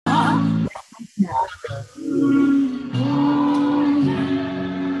You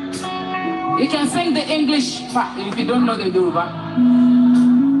can sing the English part if you don't know the Yoruba.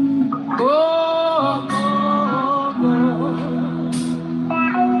 Go, go, go.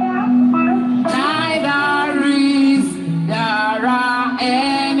 Neither is there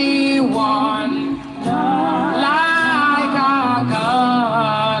anyone like our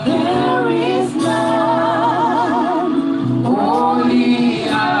God. There is none holy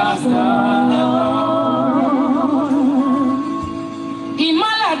as the Lord.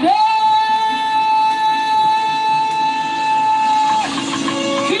 Ìmọ́lẹ̀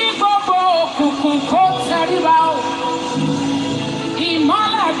kí gbogbo òkùnkùn kó tẹríba o.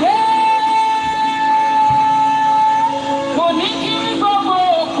 Ìmọ́lẹ̀ kò ní kí gbogbo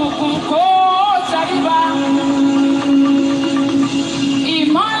òkùnkùn kó tẹríba.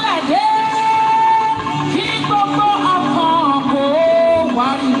 Ìmọ́lẹ̀ kí gbogbo ọkàn kó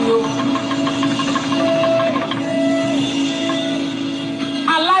wárìrì o.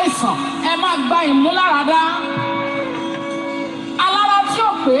 Aláìsàn ẹ máa gba ìmúláradá. Alára tí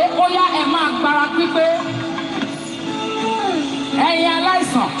ò pé ó yá ẹ máa gbára pípé. Ẹ̀yin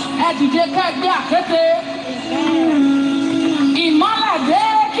aláìsàn ẹ dìde ká ẹ gbé àkéte. Ìmọ́lẹ̀ dé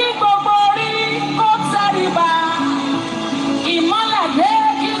kí gbogbo orí kó tẹríba. Ìmọ́lẹ̀ dé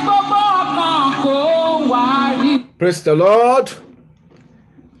kí gbogbo ọkàn kó wárìrì. Praise the Lord.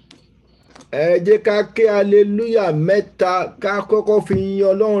 Ẹ jẹ́ ká ké hallelujah mẹ́ta ká kọ́kọ́ fi yin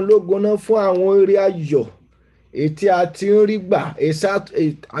Ọlọ́run lógo náà fún àwọn oore ayọ̀ ètí a ti ń rí gbà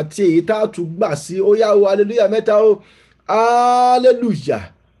àti èyí tá a tún gbà sí ó yá o hallelujah mẹ́ta o hallelujah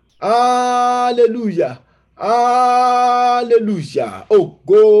hallelujah hallelujah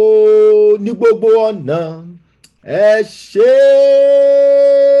ògo ní gbogbo ọ̀nà ẹ ṣé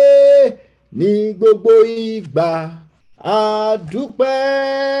ní gbogbo ìgbà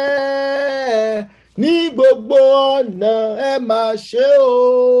àdúpẹ́ ní gbogbo ọ̀nà ẹ máa ṣe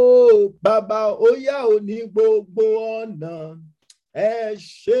o bàbá ó yá o ní gbogbo ọ̀nà ẹ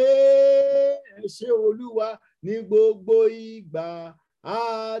ṣé olúwa ní gbogbo ìgbà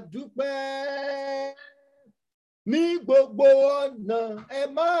àdúpẹ́ ní gbogbo ọ̀nà ẹ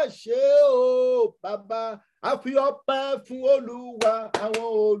máa ṣe o bàbá a fi ọpẹ́ fún olúwa àwọn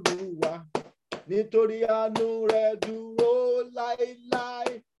olúwa nítorí àánú rẹ̀ dúró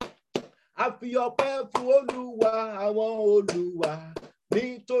láéláé. A fi ọpẹ́ fún olúwa àwọn olúwa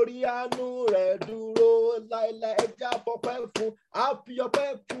nítorí àánú rẹ̀ dúró láéláé. Ẹ jẹ́ á fọpẹ́ fún. A fi ọpẹ́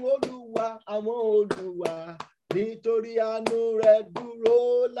fún olúwa àwọn olúwa nítorí àánú rẹ̀ dúró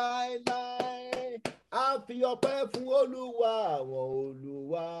láéláé. A fi ọpẹ́ fún olúwa àwọn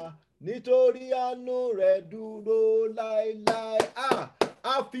olúwa nítorí àánú rẹ̀ dúró láéláé.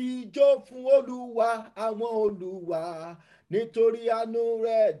 A fi ijó fún olúwa àwọn olúwa nítorí àánú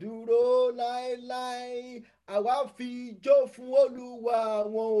rẹ̀ dúró láéláé. Àwa fi ijó fún olúwa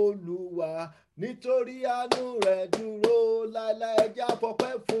àwọn olúwa nítorí àánú rẹ̀ dúró láéláé. Ẹ jẹ́ á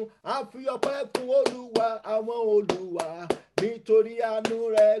fọpẹ́ fún. A fi ọpẹ́ fún olúwa àwọn olúwa nítorí àánú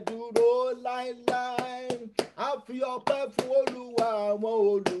rẹ̀ dúró láéláé. A fi ọpẹ́ fún olúwa àwọn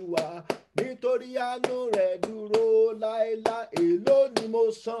olúwa nítorí àánú rẹ̀ dúró láéláé. Èló ni mo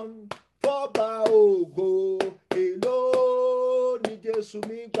san fọ́ba ògo, èló ni Jésù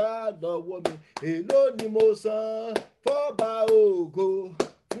mi gbà lọ́wọ́ mi. Èló ni mo san fọ́ba ògo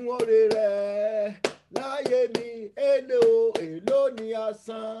fún oore rẹ̀ láyé mi. Èló ni a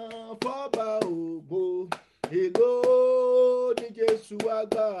san fọ́ba ògo, èló ni Jésù wá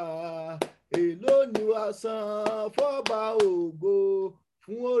gbà. Èló ni a san fọ́ba ògo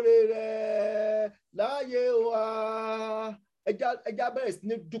fún oore rẹ̀ láyé wa. Ẹja bẹ̀rẹ̀ sí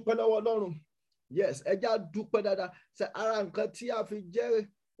ní dúpẹ́ lọ́wọ́ Ọlọ́run. Yes, ẹja dúpẹ́ dáadáa. Ṣé ara nǹkan tí a fi jẹ́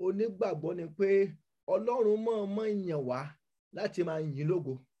onígbàgbọ́ ni pé Ọlọ́run mọ̀ọ́mọ̀ yàn wá láti máa yìn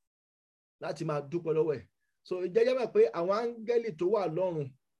lógo, láti máa dúpẹ́ lọ́wọ́ ẹ̀. So ìjẹ́jẹ́ mọ̀ pé àwọn áńgẹ́lì tó wà lọ́run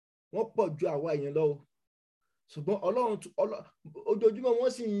wọ́n pọ̀ ju àwa èèyàn lọ. Ṣùgbọ́n Ọlọ́run ojoojúmọ́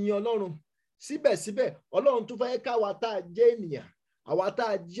wọ́n sì yin Ọlọ́run. Síbẹ̀síbẹ̀ Ọlọ́run tún fẹ́ káwa tá a jẹ́ ènìyàn, àwa tá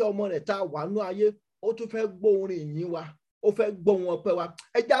a jẹ́ ọmọ rẹ̀ tá a wà nú ayé, ó tún fẹ́ gbọ́ orin ìyìn wa, ó fẹ́ gbọ́ wọn ọpẹ́ wa.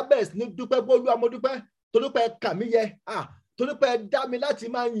 Ẹja bẹ̀rẹ̀ sí ní dúpẹ́ pé Olúwa mo dúpẹ́ torí pé ẹ kà mí yẹ, torí pé ẹ dá mi láti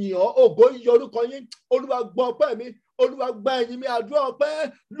máa yìn ọ́. Ògo yọ orúkọ yín. Olúwa gbọ́ ọpẹ́ mi, Olúwa gba ẹ̀yìn mi, àdúrà ọpẹ́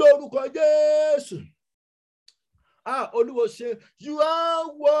lórúkọ Jésù. Olúwa ṣe, you are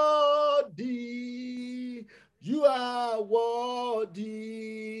worthy, you are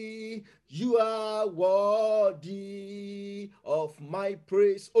worthy, you are worthy of my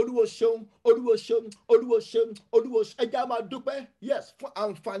praise. Olúwa ṣeun, Olúwa ṣeun, Olúwa ṣeun, Olúwa ṣeun. Ẹ jẹ́ á máa dúpẹ́. Yes, fún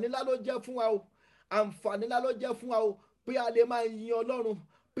àǹfààní ńlá ló jẹ́ fún wa o. Àǹfààní ńlá ló jẹ́ fún wa o pé a lè máa yin Ọlọ́run,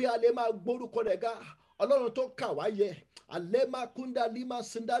 pé a lè máa gbórúkọ rẹ̀ ga. Ọlọ́run tó kà wá yẹ. Alema kunda lima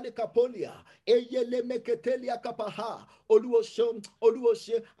sindali kapolia. Eyele meketelia kapaha. Olúwo ṣeun, Olúwo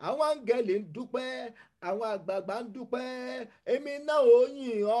ṣe. Àwọn áńgẹ́lì ń dúpẹ́, àwọn àgbààgbà ń dúpẹ́. Èmi náà ó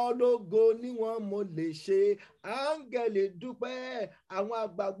yìn ọ́ lógo níwọ̀n mo lè ṣe. Áńgẹ́lì dúpẹ́, àwọn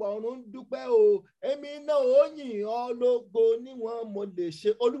àgbààgbà ọ̀run ń dúpẹ́ o. Èmi náà ó yìn ọ́ lógo níwọ̀n mo lè ṣe.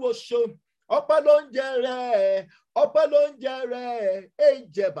 Olúwo ṣeun. Ọpẹ́ ló ń jẹ rẹ̀, ọpẹ́ ló ń jẹ rẹ̀,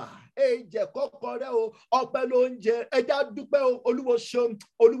 èjẹ̀bà, èjẹ̀ kọ́kọ́ rẹ̀ o, ọpẹ́ ló ń jẹ, ẹja dúpẹ́ o, Olúwo ṣeun,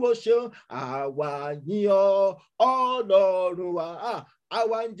 Olúwo ṣeun, àwa yìn ọ́ Ọlọ́run wa,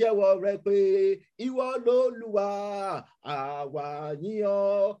 àwa ń jẹ́wọ́ rẹ pé ìwọ lolúwa, àwa yìn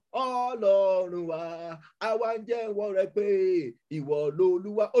ọ́ Ọlọ́run wa, àwa ń jẹ́wọ́ rẹ pé ìwọ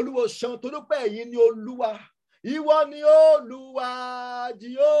lolúwa, Olúwo ṣeun, torí pé ẹ̀yin ni Olúwa. Ìwọ ni Olúwa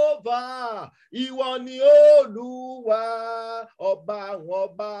Jehovah, ìwọ ni Olúwa ọba àwọn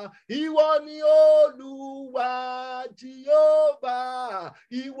ọba, ìwọ ni Olúwa Jehovah,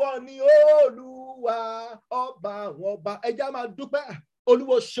 ìwọ ni Olúwa ọba àwọn ọba. Ẹja máa dúpẹ́,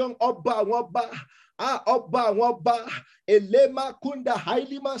 Olúwo ṣeun, ọba àwọn ọba. Ọba àwọn ọba, Elema kunda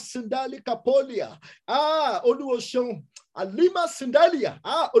hailima sindali kapolia. Olúwo ṣeun, Alima sindalia.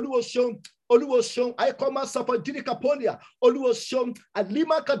 Olúwo ṣeun. Olúwo ṣeun, Aikoma Sapajiri Kapolia, Olúwo ṣeun,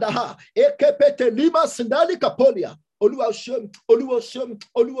 Alima Kadaha, Ekepete Lima Sindali Kapolia, Olúwa ṣeun, Olúwo ṣeun,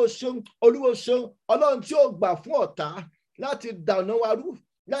 Olúwo ṣeun, Olúwo ṣeun, Ọlọ́run tí ó gbà fún ọ̀tá láti dànù wa rú,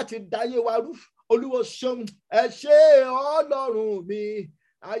 láti dáyé wa rú, Olúwo ṣeun, ẹ ṣé Ọlọ́run mi,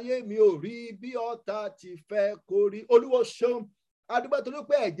 ayé mi ò rí bí ọ̀tá ti fẹ́ kó rí, Olúwo ṣeun, adúgbò tó ní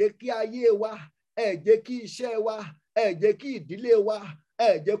pé ẹ jẹ́ kí ayé wa, ẹ jẹ́ kí iṣẹ́ wa, ẹ jẹ́ kí ìdílé wa,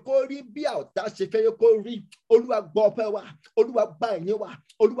 ẹ jẹ́ kó rí bí ọ̀tá ṣe fẹ́ kó rí. Olúwa gbọ́ ọpẹ́ wa, Olúwa gba ìyìn wa,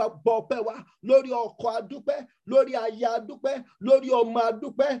 Olúwa gbọ́ ọpẹ́ wa lórí ọkọ adúpẹ́, lórí aya adúpẹ́, lórí ọmọ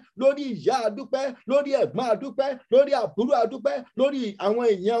adúpẹ́, lórí ìyá adúpẹ́, lórí ẹ̀gbọ́n adúpẹ́, lórí àbúrò adúpẹ́, lórí àwọn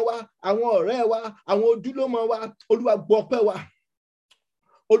èèyàn wa, àwọn ọ̀rẹ́ wa, àwọn ojúlọ́mọ wa. Olúwa gbọ́ ọpẹ́ wa,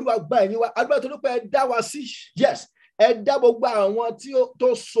 Olúwa gba ìyìn wa. Adúpẹ́ tó dúpẹ́ ẹ dá wa sí, yes, ẹ dá gbogbo àwọn tí tó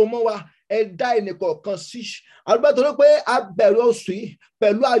so mọ́ wa, ẹ dá ẹnìkọ̀ọ̀kan sí. Àdúgbò tó ní pé a bẹ̀rẹ̀ oṣù yìí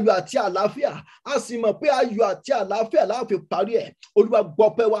pẹ̀lú ayọ̀ àti àlàáfíà, a sì mọ̀ pé ayọ̀ àti àlàáfíà la fi parí ẹ̀. Olúwa gbọ́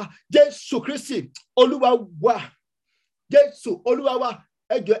ọpẹ́ wa, Jésù Kristi Olúwa wa, Jésù Olúwa wa.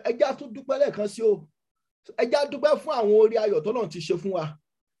 Ẹ jọ̀ọ́ ẹ jẹ́ á tún dúpẹ́ lẹ́ẹ̀kan sí o. Ẹ jẹ́ á dúpẹ́ fún àwọn orí ayọ̀ t'Ọlọ́run ti ṣe fún wa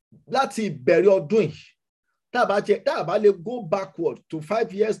láti ìbẹ̀rẹ̀ ọdún yìí. Tá a bá lè go backward to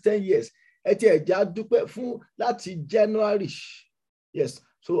 5 years, 10 years, ẹ ti ẹ jẹ́ á dúpẹ́ fún láti January, yes.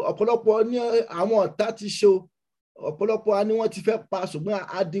 So ọ̀pọ̀lọpọ̀ ní àwọn ọ̀tá ti ṣe o, ọ̀pọ̀lọpọ̀ ni wọ́n ti fẹ́ pa ṣùgbọ́n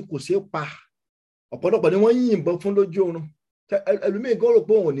adín kò ṣeé pa, ọ̀pọ̀lọpọ̀ ni wọ́n yìnbọn fún lójú oorun, ẹlòmíì gan rò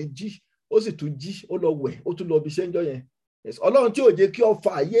pé òun ò ní jí, ó sì tún jí, ó lọ wẹ̀, ó tún lọ bí iṣẹ́ ń jọ yẹn. Yes, Ọlọ́run tí ò jẹ́ kí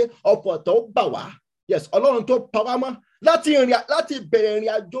ọfà ayé ọfà ọ̀tá ó bà wá, yes, Ọlọ́run tó pa wá mọ́ láti ìbẹ̀rẹ̀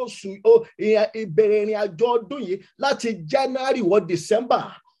ìrìn àjò ọdún yìí, láti January wọ December.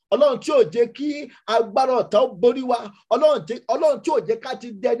 Ọlọ́run tí ò jẹ́ kí agbára ọ̀tá ó borí wa, Ọlọ́run tí ò jẹ́ ká ti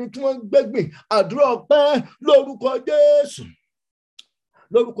dẹni tí wọ́n ń gbégbìn. Àdúrà ọpẹ́ lórúkọ Jésù,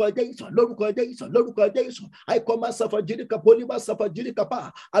 lórúkọ Jésù, lórúkọ Jésù, lórúkọ Jésù. Àìkọ́má sàfàjìríkà pólímà sàfàjìríkà pa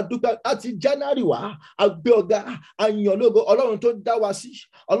àdúgbò àti January wá àgbẹ̀ ọ̀gá àyàn lógo. Ọlọ́run tó dá wa sí,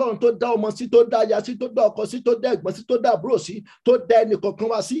 Ọlọ́run tó dá ọmọ sí, tó dá aya sí, tó dá ọkọ sí, tó dá ẹ̀gbọ́n sí, tó dá àbúrò sí, tó dá ẹnì kọ̀ọ̀kan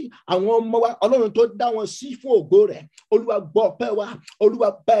wa sí, àwọn ọmọ wa, Ọlọ́run tó dá wọn sí fún ògo rẹ̀. Olúwa gbọ́ ọpẹ́ wa, Olúwa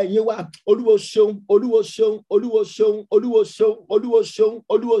bá ẹ̀yìn wa, Olúwo ṣeun, Olúwo ṣeun, Olúwo ṣeun, Olúwo ṣeun, Olúwo ṣeun,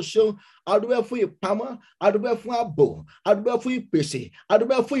 Olúwo ṣeun. Adúpẹ́ fún ìpamọ́, adúpẹ́ fún ààbò, adúpẹ́ fún ìpèsè,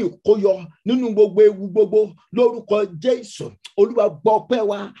 adúpẹ́ fún ìkóyọ nínú gbogbo ewu gbogbo lórúkọ Jésù. Olúwa gbọ́ ọpẹ́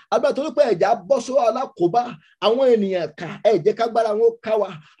wa, adúpẹ́ torí pé ẹ̀já bọ́ sọ́wọ́ alákòóbá àwọn ènìyàn ká, ẹ jẹ́ kágbára wọn ká wa.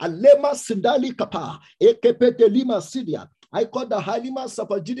 Àlẹ́mà sindali kapa, ekepete lima sídìá. Àìkọ́dà Halima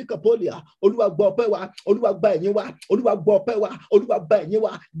Safajiri Kapolia. Olúwa gbọ́ ọpẹ́ wa, Olúwa gba ẹ̀yìn wa, Olúwa gbọ́ ọpẹ́ wa, Olúwa gba ẹ̀yìn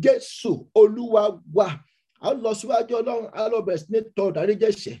wa. Jésù Olúwa wa. A lọ síwájú Ọlọ́run, a lọ bẹ̀rẹ̀ sí ní tọrọ ìdáríjì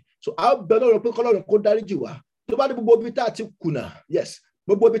ẹ̀ṣẹ̀. So a bẹ̀ Ọlọ́run pé k'Ọlọ́run kó dáríjì wa. Tó bá ní gbogbo ibi tá a ti kùnà, yes,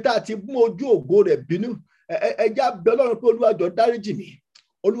 gbogbo ibi tá a ti mú ojú ògo rẹ̀ bínú, ẹ jẹ́ á bẹ̀ Ọlọ́run pé Olúwa jọ̀ọ́ dáríjì mi,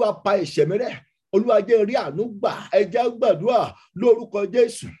 Olúwa pa ẹ̀ṣẹ̀ mi rẹ́, Olúwa jẹ́ n rí àánú gbà. Ẹ jẹ́ á gbàdúrà lórúkọ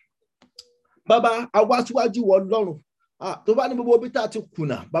Jésù. Bàbá, a wá síwájú wọ Ọlọ́run. Tó bá ní gbogbo ibi tá a ti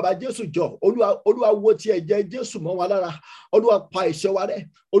kùnà, bàbá Jésù jọ̀ọ́, Olúwa wo ti ẹ̀jẹ̀ Jésù mọ́ wa lára, Olúwa pa ẹ̀ṣẹ̀ wa rẹ́,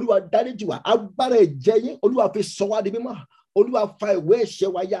 Olúwa dáríjì wa, agbára ẹ̀jẹ̀ yín Olúwa fi sọ wá di mímọ́, Olúwa fa ìwé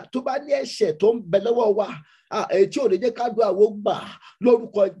ẹ̀ṣẹ̀ wa ya. Tó bá ní ẹ̀ṣẹ̀ tó ń bẹ lọ́wọ́ wa, tí ò lè jẹ́ ká dùn àwọn gbà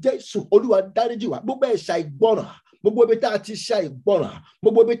lórúkọ Jésù, Olúwa dáríjì wa. Gbogbo ẹ̀ṣẹ̀ ìgbọràn, gbogbo ibi tá a ti ṣe ìgbọràn,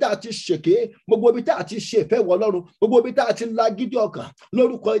 gbogbo ibi tá a ti ṣèké, gbogbo ibi tá a ti ṣe ìfẹ́ wọ Ọlọ́run, gbogbo ibi tá a ti lágídí ọkàn,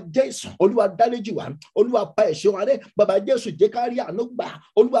 lórúkọ Jésù Olúwa dáríjì wá, Olúwa pa ẹ̀ṣẹ̀ wa rẹ́, bàbá Jésù jẹ́ ká rí àánú gbà,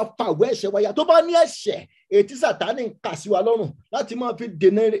 Olúwa fàwọ́ ẹ̀ṣẹ̀ wa ya. Tó bá ní ẹ̀ṣẹ̀ ètí Sátánì ń kà sí wa lọ́rùn láti máa fi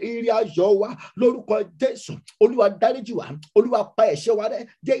dènà ìrìn ayọ̀ wa, lórúkọ Jésù Olúwa dáríjì wá, Olúwa pa ẹ̀ṣẹ̀ wa rẹ́,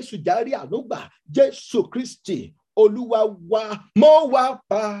 Jésù járí àánú gbà, Jésù Kristi Olúwa wa. Mo wá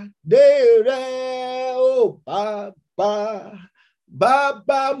pàdé rẹ ó bàbá,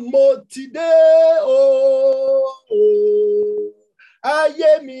 bàbá mo ti dé o,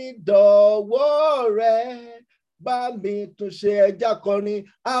 ayé mi dọ̀wọ́ rẹ, bá mi tún ṣe, ẹja kọrin,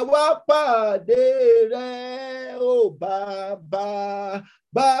 àwa pàdé rẹ ó bàbá,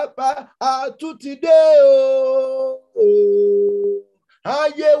 bàbá àtúntì dé o,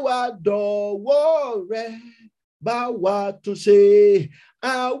 ayé wa dọ̀wọ́ rẹ, bá wa tún ṣe,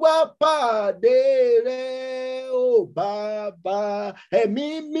 àwa pàdé rẹ ó bàbá, ẹ̀mí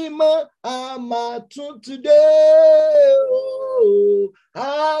mímọ́ a máa tún ti dé o,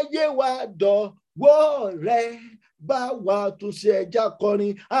 ayé wa dọ̀wọ́ rẹ, bá wa tún ṣe, ẹja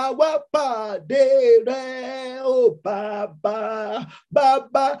kọrin, àwa pàdé rẹ ó bàbá,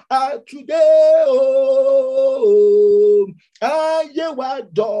 bàbá àtúndé o, ayé wa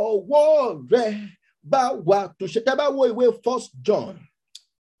dọ̀wọ́ rẹ, bá wa tún ṣe. Tẹ́ bá wo ìwé First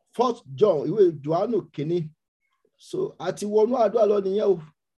John ìwé Jòhánù kìíní, so àti wọnú àdúrà lọ nìyẹn o.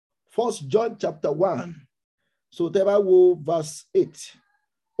 First John chapter 1, so tẹ́ bá wo verse 8,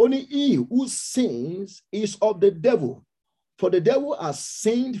 only he who sins is of the devil, for the devil has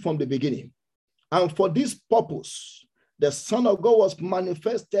sinned from the beginning, and for this purpose the Son of God was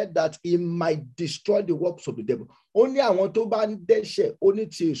manifested, that he might destroy the works of the devil. Ó ní àwọn tó bá ń dẹ́ṣẹ̀, ó ní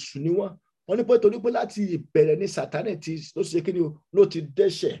ti èṣù ni wọ́n. Wọ́n ní pé torí pé láti ìbẹ̀rẹ̀ ní Sátánì ló ṣe kí ni ló ti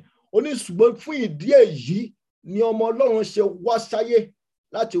dẹ́ṣẹ̀. Ó ní ṣùgbọ́n fún ìdí èyí ni ọmọ Ọlọ́run ṣe wá sáyé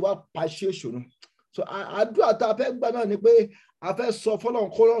láti wá paṣẹ èṣù run. So àdúrà tá a fẹ́ gbà náà ni pé a fẹ́ sọ fọ́lọ́run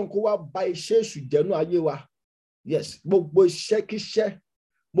kó Ọlọ́run kó wá ba iṣẹ́ èṣù jẹ́nu ayé wa. Yes, gbogbo iṣẹ́kíṣẹ́,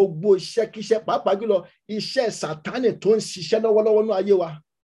 pàápàá jùlọ iṣẹ́ Sátánì tó ń ṣiṣẹ́ lọ́wọ́lọ́wọ́ ní ayé wa.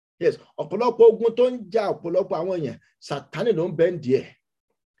 Yes, ọ̀pọ̀lọpọ̀ ogun tó ń jà ọ̀pọ̀lọpọ̀ àwọn èèyàn, Sátánì ló ń bẹ ńdí ẹ̀.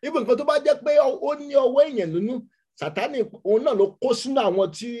 Ibi nǹkan tó bá jẹ́ pé ó ní ọwọ́ èèyàn nínú, Sátánì òun náà ló kó sínú àwọn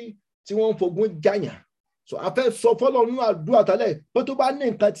tí wọ́n ń fogun jàyàn. So a fẹ́ sọ fọ́lọ́run nínú àdúrà tálẹ̀ pé tó bá ní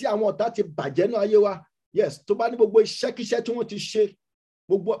nǹkan tí àwọn ọ̀tá ti bàjẹ́ ní ayé wa, yes, tó bá ní gbogbo iṣẹ́kíṣẹ́ tí wọ́n ti ṣe,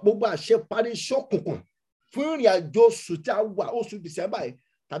 gbogbo àṣeparí ṣókùnkùn fún ìrìn àjò oṣù tí a wà, oṣù December yìí,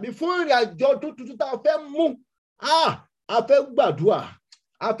 tàbí fún ìrìn àjò ọdún tuntun tá a fẹ́ mú, a fẹ́ gbàdúrà,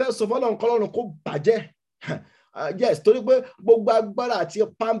 a fẹ́ sọ fọ́lọ́run kọ́lọ́run kó bàjẹ́. Yes, torí pé gbogbo agbára àti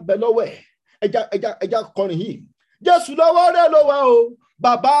ipá ń bẹ lọ́wọ́ ẹ̀. Ẹja kọrin yìí. Jésù lọ́wọ́ rẹ̀ ló wà o,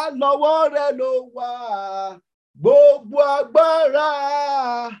 bàbá lọ́wọ́ rẹ̀ ló wà, gbogbo agbára,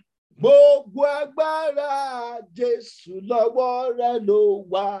 Jésù lọ́wọ́ rẹ̀ ló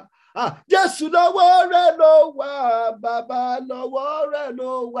wà. Jésù lọ́wọ́ rẹ̀ ló wà, bàbá lọ́wọ́ rẹ̀ ló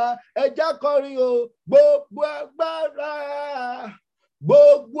wà. Ẹja kọrin o, gbogbo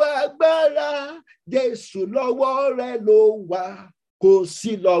agbára, Jésù lọ́wọ́ rẹ̀ ló wà. Kò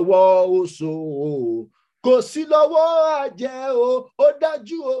sí lọ́wọ́ oṣó o, kò sí lọ́wọ́ àjẹ́ o, ó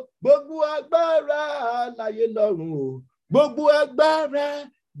dájú o, gbogbo agbára láyé lọ́run o, gbogbo agbára,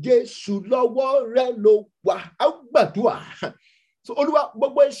 Jésù lọ́wọ́ rẹ̀ ló wà. A gbàdúrà. So Olúwa,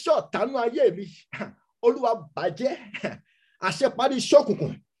 gbogbo iṣẹ́ ọ̀tánú ayé mi, Olúwa bàjẹ́. Àṣeparí iṣẹ́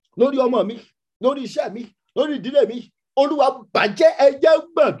òkùnkùn lórí ọmọ mi, lórí iṣẹ́ mi, lórí ìdílé mi, Olúwa bàjẹ́. Ẹ jẹ́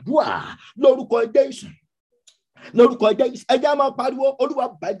gbàdúrà lórúkọ Jésù. Lórúkọ Jésù, ẹ jẹ́ máa pariwo, Olúwa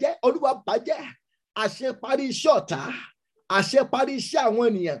bàjẹ́, Olúwa bàjẹ́. Àṣeparí iṣẹ́ ọ̀tá, àṣeparí iṣẹ́ àwọn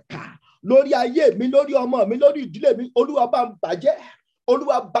ènìyàn kà lórí ayé mi, lórí ọmọ mi, lórí ìdílé mi, Olúwa bá ń bàjẹ́.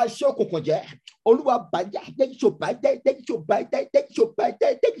 Olúwa bà iṣẹ́ òkùnkùn jẹ́. Olúwa bàjẹ́, Jésù bàjẹ́, Jésù bàjẹ́, Jésù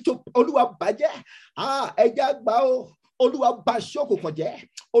bàjẹ́, Jésù, Olúwa bàjẹ́. Ẹ jẹ́ gbà o. Olúwa bà iṣẹ́ òkùnkùn jẹ́.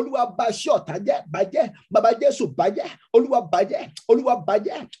 Olúwa bà iṣẹ́ ọ̀tá jẹ́, bàjẹ́. Bàbá Jésù bàjẹ́. Olúwa bàjẹ́, Olúwa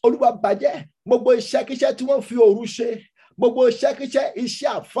bàjẹ́, Olúwa bàjẹ́. Gbogbo iṣẹ́kíṣẹ́ tí wọ́n fi òru ṣe, gbogbo iṣẹ́kíṣẹ́, iṣẹ́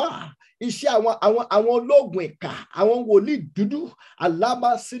àfáà, iṣẹ́ àwọn ológun ìkà, àwọn wòlíì dúdú, aláma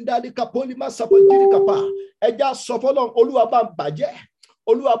síndálíkà pólímà sàpòjìrìkàpà. Ẹja sọ fọ́lọ́run, Olúwa bá ń bàjẹ́.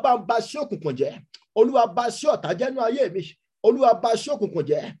 Olúwa bá ń bà iṣẹ́ òkùnkùn jẹ́. Olúwa bà iṣẹ́ ọ̀tá jẹ́ nínú ayé mi. Olúwa bà iṣẹ́ òkùnkùn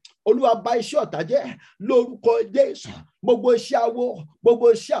jẹ́. Olúwa bà iṣẹ́ ọ̀tá jẹ́ lórúkọ Jésù. Gbogbo iṣẹ́ awo, gbogbo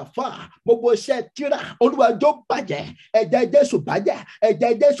iṣẹ́ àfáà, gbogbo iṣẹ́ tírà, Olúwa jó bàjẹ́. Ẹ̀jẹ̀ Jésù bàjẹ́.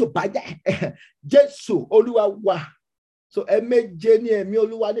 Ẹ̀jẹ̀ Jésù bàjẹ́. Jésù Olúwa wa. So ẹ̀ẹ̀méje ni ẹ̀mí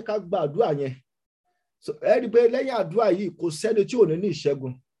Olúwa ní ká gba àdúrà yẹn. So ẹ rí i pé lẹ́yìn àdúrà yìí kò sẹ́ni tí ò ní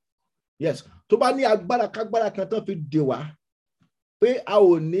ìṣẹ́gun. yes, tó bá ní agbára kágbára kan tán fi dè wá pé a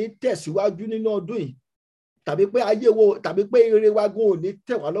ò ní tẹ̀síwájú nínú ọdún yìí tàbí pé ayé wo tàbí pé ire wa gan ò ní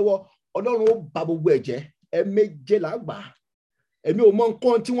tẹ̀ wá lọ́wọ́, Ọlọ́run ó bà gbogbo ẹ̀ jẹ́. Ẹ̀ẹ̀méje là gbà. Èmi ò mọ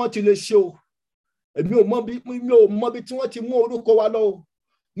nǹkan tí wọ́n ti lè ṣe o. Èmi ò mọ bí tí wọ́n ti mú orúkọ wa lọ o.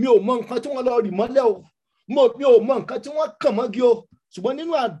 Mi ò mọ nǹkan tí wọ́n lọ rì mọ́lẹ̀ o. Mi ò mọ nǹkan tí wọ́n kàn mọ́gi o. Ṣùgbọ́n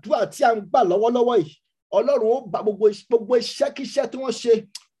nínú àdúrà tí a ń gbà lọ́wọ́lọ́wọ́ yìí, Ọlọ́run ó bà gbogbo iṣẹ́kíṣẹ́ tí wọ́n ṣe,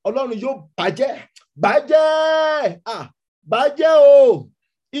 Ọlọ́run yóò bàjẹ́. Bàjẹ́ o.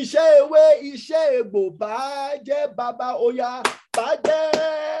 Iṣẹ́ ewé, iṣẹ́ egbò bàjẹ́ bàbá oya. Bàjẹ́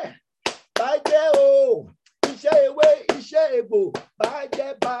o. Iṣẹ́ ewé, iṣẹ́ egbò bàjẹ́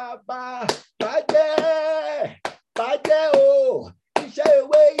bàbá. Bàjẹ́ o. Iṣẹ́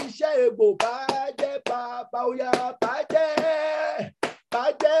ewé, iṣẹ́ egbò bàjẹ́ bàbá oya. Bàjẹ́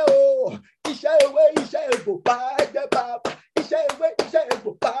o. Iṣẹ́ ewé, iṣẹ́ egbò bàjẹ́ bàbá. Iṣẹ́ ewé, iṣẹ́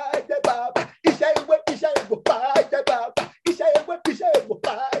egbò bàjẹ́ bàbá. Iṣẹ́ ewé, iṣẹ́ egbò bàjẹ́ bàbá. Iṣẹ́ ewé, iṣẹ́ egbò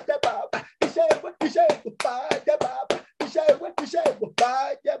bàjẹ́ bàbá. Iṣẹ́ ewé, iṣẹ́ egbò bàjẹ́ bàbá. Iṣẹ́ ewé, iṣẹ́ egbò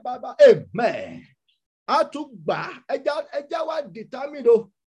bàjẹ́ bàbá. Amen. A tún gbà ẹja wa determine o.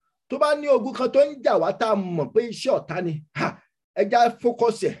 Tó bá ní ogun kan tó ń jà wá tá a mọ̀ pé iṣẹ́ ọ̀tá ni, ẹja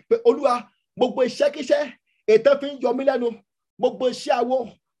focus ẹ̀ pé Olúwa, gbogbo iṣẹ́kíṣẹ́ ètò fi ń yọ mí lẹ́nu, gbogbo iṣẹ́ awo,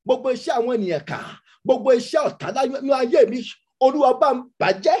 gbogbo iṣẹ́ àwọn ènìyàn kà, gbogbo iṣẹ́ ọ̀tá nínú ayé mi, Olúwa bá ń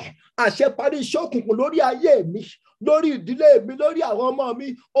bàjẹ́. Àṣẹ parí iṣẹ́ òkùnkùn lórí ayé mi, lórí ìdílé mi, lórí àwọn ọmọ mi,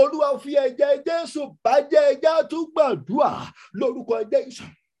 Olúwa fi ẹ̀jẹ̀ Jésù bàjẹ́. Ẹja tún gbàdúrà lórúkọ Jésù.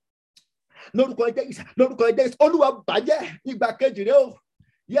 Lórúkọ Jésù, Olúwa bàjẹ́. Ìgbà kejì rẹ o.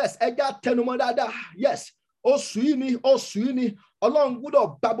 Yes, ẹja tẹnumọ́ dáadáa. Yes, oṣù yìí ni Ọlọ́run gbọ́dọ̀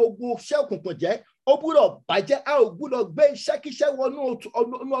bà gbogbo iṣẹ́ òkùnkùn jẹ́. Ó gbọ́dọ̀ bàjẹ́. A ò gbọ́dọ̀ gbé iṣẹ́kíṣẹ́ wọnú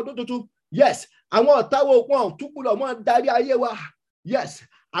ọdún tuntun. Yes, àwọn ọ̀tá wo wọn ò tún gbọ́dọ̀ mọ́ darí ayé wa. Yes,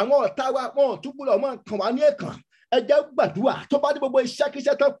 àwọn ọ̀tá wa wọn ò tún gbọ́dọ̀ mọ́ kàn wá ní èkàn. Ẹ jẹ́ gbàdúrà tó bá ní gbogbo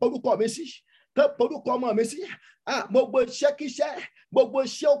iṣẹ́kíṣẹ́ tó porúkọ mi sí, tó porúkọ ọmọ mi sí, gbogbo iṣẹ́kíṣẹ́, gbogbo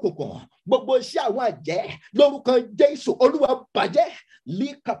iṣẹ́ òkùnkùn, gbogbo iṣẹ́ àwọn àjẹ́, lórúkọ Jésù, Olúwa bàjẹ́.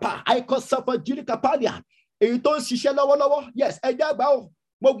 Líkàpá àìkọ́sọ́fọ́ jíríkàpáàlìà, èyí tó ń ṣiṣẹ́ lọ́wọ́lọ́wọ́. Yes, ẹ jẹ́ àgbà o.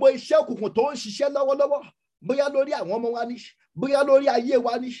 Gbogbo iṣẹ́ òkùnkùn tó ń ṣiṣẹ́ lọ́wọ́lọ́wọ́, bóyá lórí àwọn ọmọ wa ni, bóyá lórí ayé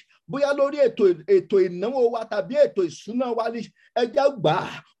wa ni, bóyá lórí ètò ìnáwó wa tàbí ètò ìṣúná wa ni, ẹ jẹ́ gbà.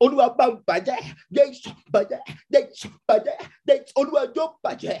 Olúwa bá ń bàjẹ́. Jésù bàjẹ́. Jésù bàjẹ́. Jésù, Olúwa jó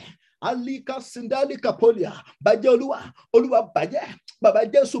bàjẹ́. Alika sindalika polia bàjẹ́. Olúwa bàjẹ́. Bàbá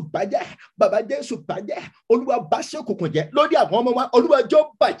Jésù bàjẹ́. Bàbá Jésù bàjẹ́. Olúwa bá ṣe òkùnkùn jẹ́ lórí àwọn ọmọ wa. Olúwa jó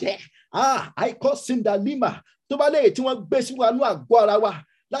bàjẹ́. Àìkọ sindalima tó bá léyìí tí wọ́n gbé sí wa nú àgọ́ ara wa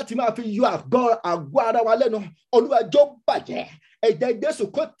láti máa fi yọ àgọ́ ara wa lẹ́nu, Olúwa jó bàjẹ́. Ẹ̀jẹ̀ Jésù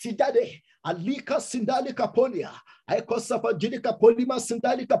kó ti jáde. Alika sindalika polia àìkọ sọfọ jìnnìkà polima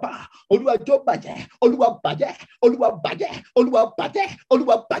sindalika pa. Olúwa jó bàjẹ́. Olúwa bàjẹ́. Olúwa bàjẹ́. Olúwa bàjẹ́.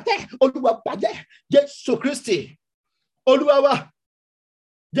 Olúwa bàjẹ́. Olúwa bàjẹ́. Jésù Kristi Olúwa wa.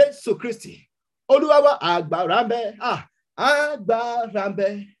 Jésù Kristi Olúwa wa. Agbára ń bẹ. Agbára ń bẹ.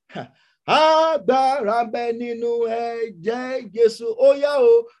 Agbára ń bẹ nínú ẹ̀jẹ̀ Jésù. Ó yá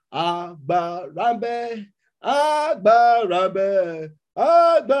o. Agbára ń bẹ. Agbára ń bẹ.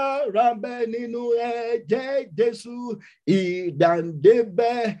 Agbára ń bẹ nínú ẹ̀jẹ̀ Jésù. Ìdáǹdè ń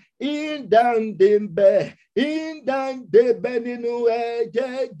bẹ. Ìdáǹdè ń bẹ. Ìdáǹdè ń bẹ nínú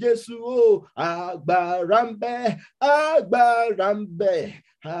ẹ̀jẹ̀ Jésù. Agbára ń bẹ. Agbára ń bẹ.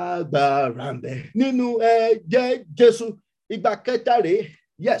 Agbára ń bẹ nínú ẹ̀jẹ̀ Jésù. Ìgbà kẹta rèé.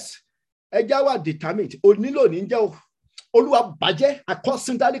 Yes, ẹja wà determined. Onílò ní jẹ́ o. Olúwa bàjẹ́.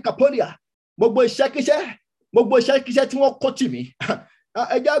 Àkọsíndálí kapolia. Gbogbo iṣẹ́kíṣẹ́ tí wọ́n kó tì mí.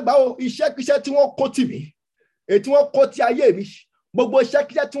 Ẹja gbà o. Iṣẹ́kíṣẹ́ tí wọ́n kó tì mí. Èyí tí wọ́n kó ti ayé mi. Gbogbo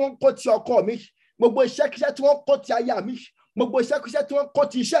iṣẹ́kíṣẹ́ tí wọ́n kó ti ọkọ mi. Gbogbo iṣẹ́kíṣẹ́ tí wọ́n kó ti aya mi. Gbogbo iṣẹ́kíṣẹ́ tí wọ́n kó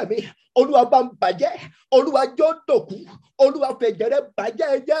ti iṣẹ́ mi. Olúwa bá ń bàjẹ́. Olúwa jó dòkú. Olúwa fẹ̀jẹ̀ rẹ̀ bàjẹ́.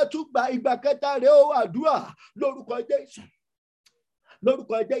 Ẹjẹ́ tún gba ìgbà kẹta rẹ̀ o. Àdúrà lórúkọ Jésù.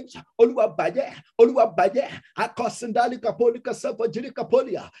 Lórúkọ Jésù. Olúwa bàjẹ́. Olúwa bàjẹ́. Akọsíndálíkà pólíkà sẹ́fọ̀ jíríkà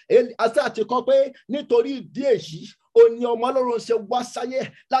pólíà. Àti àti kọ pé nítorí ìdí èyí ó ní ọmọ Ọlọ́run ṣe wá sáyé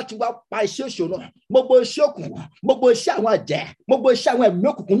láti wá pa iṣẹ́ ìṣòro, gbogbo iṣẹ́ òkùnkùn, gbogbo iṣẹ́ àwọn àjẹ́, gbogbo iṣẹ́ àwọn ẹ̀mí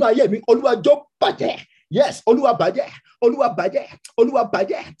òkùnkùn náà ayé mi. Olúwa jó bàjẹ́. Yes, Olúwa bàjẹ́. Olúwa bàjẹ́. Olúwa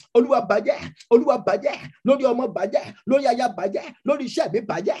bàjẹ́. Olúwa bàjẹ́. Olúwa bàjẹ́. Lórí ọmọ bàjẹ́. Lórí aya bàjẹ́. Lórí iṣẹ́ mi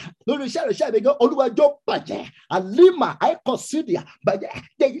bàjẹ́. Lórí iṣẹ́ mi gan. Olúwa jó bàjẹ́. Alima àìkọsídìá bàjẹ́.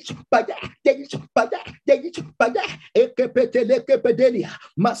 Jésù bàjẹ́. Jésù bàjẹ́. Jésù bàjẹ́. Ekepetelekepedelia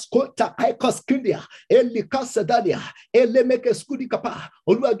maskota àìkọsídìá elikasedalia elemekeskudikapa.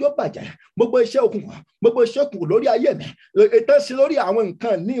 Olúwa jó bàjẹ́. Gbogbo iṣẹ́ òkùnkùn lórí ayé mi. Ètò sí lórí àwọn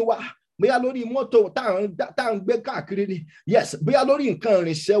nǹkan ní wa. bóyá lórí mọ́tò tá à ń gbé káàkiri ni, yes, bóyá lórí nǹkan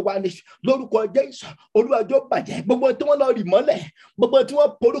ìrìnsẹ̀ wa ni, lórúkọ Jésù Olúwa jọ̀ọ́ bàjẹ́. Gbogbo tí wọ́n lọ rì mọ́lẹ̀, gbogbo tí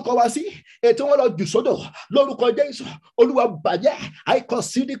wọ́n porúkọ wa sí, ètò wọn lọ jù sódò, lórúkọ Jésù Olúwa bàjẹ́. àìkọ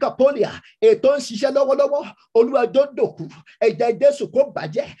sídìkà pólíà ètò ń ṣiṣẹ́ lọ́wọ́lọ́wọ́, Olúwa jọ̀ọ́ dòkú, ẹ̀jẹ̀ Jésù kó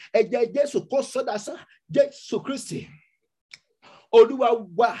bàjẹ́, ẹ̀jẹ̀ Jésù kó sọdásán. Jésù Kristi Olúwa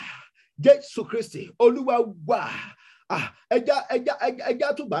wa, Jésù Kristi Olúwa wa. ẹja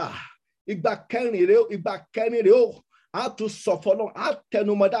túbà ìgbà kẹrin rèé o, a tún sọ fọlọ, a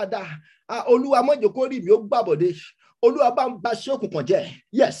tẹnumọ́ dáadáa. Olúwa má jẹ́ kó rí mi ó gbàbọ̀dé, Olúwa bá ń ba iṣẹ́ òkùnkùn jẹ́.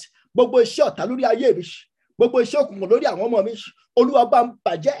 Yes, gbogbo iṣẹ́ ọ̀tá lórí ayé mi, gbogbo iṣẹ́ òkùnkùn lórí àwọn ọmọ mi, Olúwa bá ń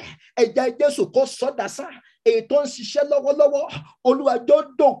bàjẹ́. ẹ̀jẹ̀ Jésù kó sọdásán. Ètò ń ṣiṣẹ́ lọ́wọ́lọ́wọ́, Olúwa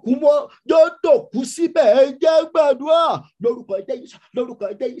jọ̀ọ́ dòkú síbẹ̀. ẹ jẹ́ gbàdúrà lórúkọ Jésù, lórúkọ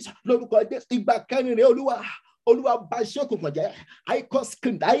Jésù, lórúkọ Jésù. ìgbà kẹrin rèé Olúwa bá iṣẹ́ òkùnkùn jẹ́. àìkọ́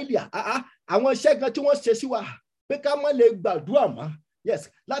skindailia àwọn iṣẹ́ kan tí wọ́n ṣe sí wa pé ká má lè gbàdúrà mọ́, yes,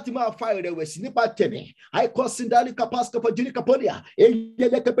 láti máa fa ìrẹ̀wẹ̀sì nípa tẹ̀mí. àìkọ́ sindali kapa skapa jiri kapolia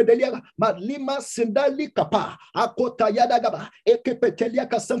eyele kepedelia malima sindali kapa akota yadagaba ekepetelia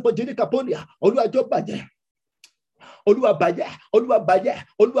kasampo jiri kapolia. Olúwa jọ̀ọ́ bàjẹ́, Olúwa bàjẹ́, Olúwa bàjẹ́,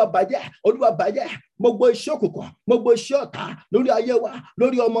 Olúwa bàjẹ́, Olúwa bàjẹ́. Gbogbo iṣẹ́ òkùnkùn, gbogbo iṣẹ́ ọ̀tá lórí ayé wa,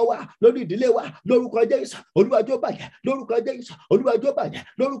 lórí ọmọ wa, lórí ìdílé wa, lórúkọ Jésù Olúwa jọ̀ọ́ bàjẹ́, lórúkọ Jésù Olúwa jọ̀ọ́ bàjẹ́,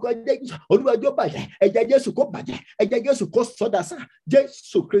 lórúkọ Jésù Olúwa jọ̀ọ́ bàjẹ́. ẹ̀jẹ̀ Jésù kó bàjẹ́, ẹ̀jẹ̀ Jésù kó sọdásán.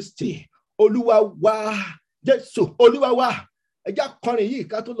 Jésù Kristi Olúwa wa, Jésù Olúwa wa. ẹja kọrin yìí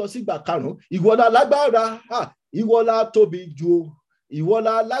ká tó lọ sí ìgbà karùn-ún. Ìwọ la lágbára, ìwọ la tóbi jù, ìwọ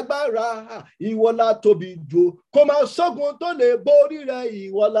la lágbára, ìwọ la tóbi jù, kò máa sógun tó lè borí rẹ.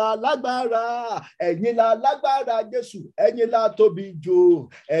 ìwọ la lágbára, ẹ̀yin la lágbára Jésù, ẹ̀yin la tóbi jù,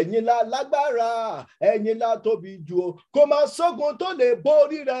 ẹ̀yin la lágbára, ẹ̀yin la tóbi jù, kò máa sógun tó lè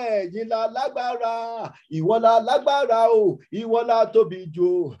borí rẹ. ẹ̀yin la lágbára, ìwọ la lágbára o, ìwọ la tóbi jù,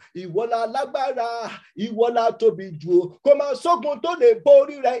 ìwọ la lágbára, ìwọ la tóbi jù, kò máa sógun tó lè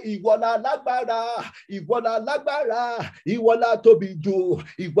borí rẹ. ìwọ la lágbára, ìwọ la lágbára, ìwọ la tóbi jù,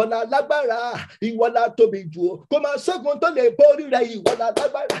 ìwọ la lágbára, ìwọ la tóbi jù, kò máa ṣẹ́gun tó lè borí rẹ. ìwọ la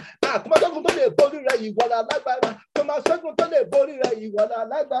lágbára, kò máa ṣẹ́gun tó lè borí rẹ. ìwọ la lágbára, kò máa ṣẹ́gun tó lè borí rẹ. ìwọ la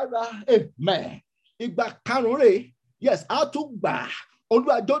lágbára. Amen. ìgbà karùn-ún rèé, yes, a tún gbà.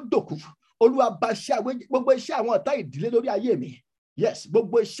 Olúwa jọ̀ọ́ dòkú, Olúwa bá gbogbo iṣẹ́ àwọn ọ̀tá ìdílé lórí ayé mi, yes,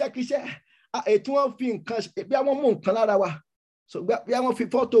 gbogbo iṣẹ́ kíṣẹ́ ètò wọn fi nǹkan, bí wọ́n mú nǹkan lára wa, so bí wọ́n fi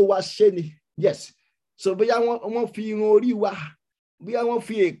fọ́tò wa ṣe ni, yes, so bí wọ́n fi irun orí wa, bí wọ́n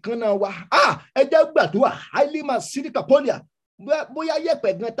fi èékánná wa. ẹ jẹ́ gbàdúrà àìlímà síríkà pọ́lìà, bóyá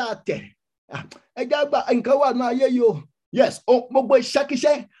yẹ̀pẹ̀ gan tá a tẹ̀. ẹ jẹ́ gbà nǹkan wà náà ayé yìí o, yes, gbogbo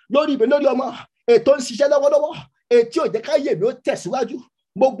iṣẹ́kíṣẹ́ lórí mi, lórí ọmọ, ètò ń ṣiṣẹ́ lọ́wọ́lọ́wọ́, ètí ò jẹ́ káyé mi ó tẹ̀síwájú,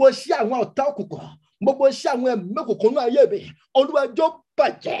 gbogbo iṣẹ́ àwọn ọ̀tá òkùnkùn, gbogbo iṣẹ́ àwọn ẹ̀mí òkùnkùn náà ayé mi, Olúwa jọ̀ọ́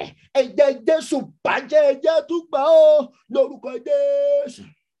bàjẹ́. ẹ̀jẹ̀ Jésù bàjẹ́, ẹ̀jẹ̀ tún gbà ó lórúkọ Jésù,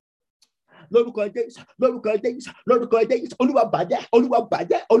 lórúkọ Jésù, lórúkọ Jésù, lórúkọ Jésù. Olúwa bàjẹ́, Olúwa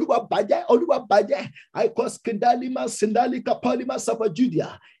bàjẹ́, Olúwa bàjẹ́, Olúwa bàjẹ́. àìkọ́ skindalima sindalika polima sapa Judea.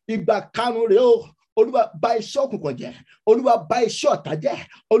 ìgbà karùn-ún rèé o, Olúwa bá iṣẹ́ òkùnkùn jẹ́, Olúwa bá iṣẹ́ ọ̀tá jẹ́,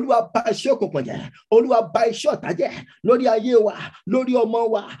 Olúwa bá iṣẹ́ òkùnkùn jẹ́, Olúwa bá iṣẹ́ ọ̀tá jẹ́ lórí ayé wa, lórí ọmọ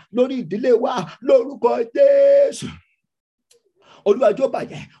wa, lórí ìdílé wa, lórúkọ Jésù. Olúwa jọ̀ọ́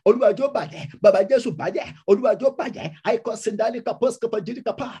bàjẹ́, Olúwa jọ̀ọ́ bàjẹ́, bàbá Jésù bàjẹ́, Olúwa jọ̀ọ́ bàjẹ́. àìkọ́ sindali kapa skapa jiri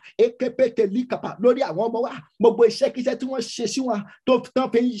kapa ekepete li kapa lórí àwọn ọmọ wa, gbogbo iṣẹ́ kíṣẹ́ tí wọ́n ṣe sí wọn tó tán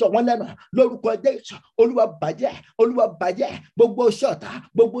fi ń yọ wọ́n lẹ́nu, lórúkọ Jésù. Olúwa bàjẹ́, Olúwa bàjẹ́, gbogbo iṣẹ́ ọ̀tá,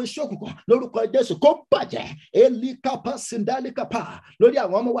 gbogbo iṣẹ́ òkùnkùn, lórúkọ Jésù kó bàjẹ́. eli kapa sindali kapa lórí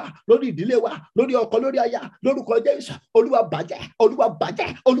àwọn ọmọ wa, lórí ìdílé wa, lórí ọkọ, lórí aya, lórúkọ Jésù. Olúwa bàjẹ́, Olúwa bàjẹ́,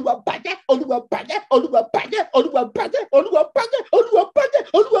 Olúwa bàjẹ́, Olúwa bàjẹ́, Olúwa bàjẹ́, Olúwa bàjẹ́, Olúwa bàjẹ́, Olúwa bàjẹ́,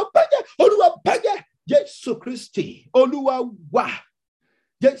 Olúwa bàjẹ́, Olúwa bàjẹ́. Jésù Kristi Olúwa wa,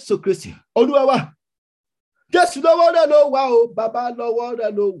 Jésù Kristi Olúwa wa. Jésù lọ́wọ́ rẹ̀ ló wà o, bàbá lọ́wọ́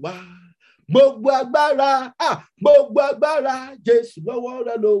rẹ̀ ló wà. Gbogbo agbára, gbogbo agbára, Jésù lọ́wọ́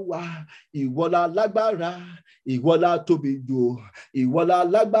rẹ̀ ló wà. Ìwọ la lágbára, ìwọ la tóbi jù, ìwọ la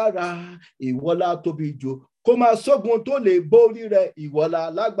lágbára, ìwọ la tóbi jù, kò máa sógun tó lè borí rẹ. ìwọ la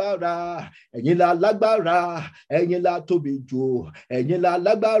lágbára, ẹ̀yin la lágbára, ẹ̀yin la tóbi jù, ẹ̀yin la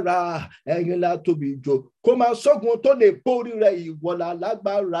lágbára, ẹ̀yin la tóbi jù, kò máa sógun tó lè borí rẹ. ìwọ la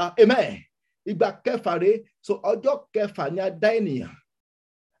lágbára. Amen. ìgbà kẹfà rèé, so ọjọ́ kẹfà ni a dá ènìyàn.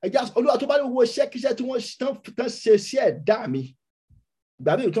 ẹ̀já Olúwa tó bá ní wo iṣẹ́ kíṣẹ́ tí wọ́n tán ṣe sí ẹ̀dá mi,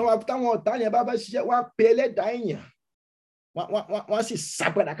 ìgbà míì táwọn ọ̀tá yẹn bá fẹ́ ṣiṣẹ́, wọ́n á pe ẹlẹ́dàá èèyàn, wọ́n á sì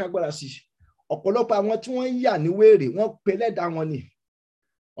ságbára kágbára sí i. ọ̀pọ̀lọpọ̀ àwọn tí wọ́n ń yà ní wèrè, wọ́n pe ẹlẹ́dàá wọn ni.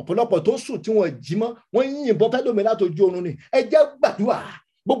 ọ̀pọ̀lọpọ̀ tó sùn tí wọ́n jí mọ́ wọ́n yìnbọn fẹ́ lómi látojú oorun ni. Ẹ jẹ́ gbàdúrà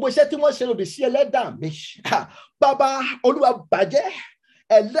gbogbo iṣẹ́ tí wọ́n ṣe lòdì sí ẹlẹ́dàá mi. Bàbá Olúwa bàjẹ́,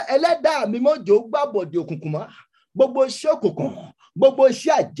 ẹlẹ́dàá mi mọ́ jò gbàbọ̀dé òkùnkùn mọ́, gbogbo iṣẹ́ òkùnkùn, gbogbo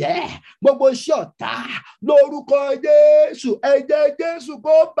iṣẹ́ àjẹ́, gbogbo iṣẹ́ ọ̀tá lórúkọ Jésù, ẹ̀jẹ̀ Jésù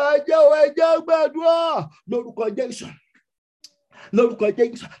kó bàjẹ́ o, ẹ jẹ́ gbàdúrà lórúkọ Jésù. Lórúkọ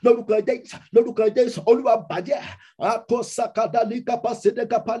Jésù, lórúkọ Jésù, lórúkọ Jésù, Olúwa bàjẹ́. Akosakadalika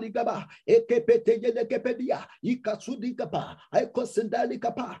sedekapalingaba, ekepeteyelekepedia, ikasudikapa, aikosendalika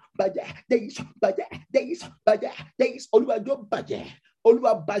bàjẹ́, Jésù, bàjẹ́, Jésù, bàjẹ́, Jésù, Olúwa jọ̀ọ́ bàjẹ́.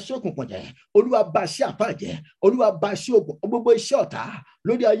 Olúwa bá iṣẹ́ òkùnkùn jẹ́, Olúwa bá iṣẹ́ àfáà jẹ́, Olúwa bá iṣẹ́ ògùn, gbogbo iṣẹ́ ọ̀tá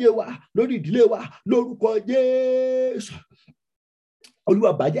lórí ayé wa, lórí ìdílé wa, lórúkọ Jésù.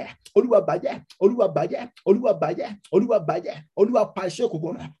 Olúwa bàjẹ́, Olúwa bàjẹ́, Olúwa bàjẹ́, Olúwa bàjẹ́, Olúwa bàjẹ́, Olúwa pa iṣẹ́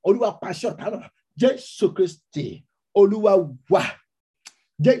òkùnkùn náà, Olúwa pa iṣẹ́ ọ̀tá náà. Jésù Kristi Olúwa wa,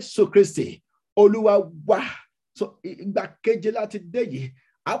 Jésù Kristi Olúwa wa. So ìgbà keje láti dé yìí,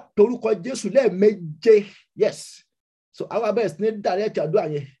 a torúkọ Jésù lẹ́ẹ̀méje. Yes. So àwọn abẹ́rẹ́ sí ní direct àdúrà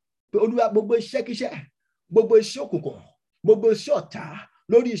yẹn pé Olúwa gbogbo iṣẹ́ kíṣẹ́, gbogbo iṣẹ́ òkùnkùn, gbogbo iṣẹ́ ọ̀tá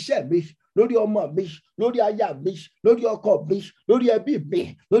lórí iṣẹ́ mi, lórí ọmọ mi, lórí aya mi, lórí ọkọ mi, lórí ẹbí mi,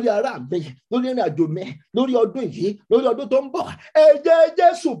 lórí ará mi, lórí ìrìn àjò mi, lórí ọdún yìí, lórí ọdún tó ń bọ̀. Ẹ̀jẹ̀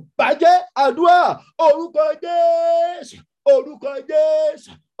Jésù bàjẹ́. Àdúrà orúkọ Jésù, orúkọ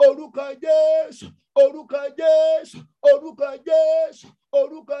Jésù, orúkọ Jésù, orúkọ Jésù, orúkọ Jésù,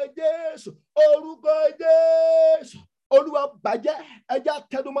 orúkọ Jésù, orúkọ Jésù. Olúwa bàjẹ́, ẹja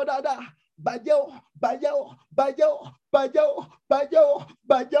tẹnumọ́ dáadáa. Bàjẹ́ o, bàjẹ́ o, bàjẹ́ o, bàjẹ́ o, bàjẹ́ o,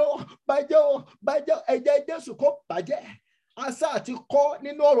 bàjẹ́ o, bàjẹ́ o, bàjẹ́ o. Ẹ̀jẹ̀ Jésù kó bàjẹ́. Asa àti kọ́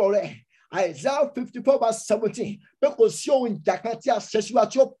nínú ọ̀rọ̀ rẹ̀ Isaiah 54:17 pé kò sí ohun ìjà kan tí a ṣe sí wa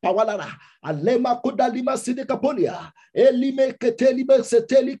tí ó pa wá lára. Alema kodalima sidikapolia, elime ketelime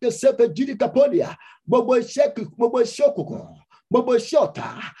seteli kesefe jidikapolia. Gbogbo iṣẹ́ òkùnkùn, gbogbo iṣẹ́ ọ̀tá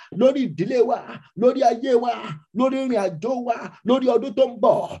lórí ìdílé wa, lórí ayé wa, lórí ìrìn àjò wa, lórí ọdún tó ń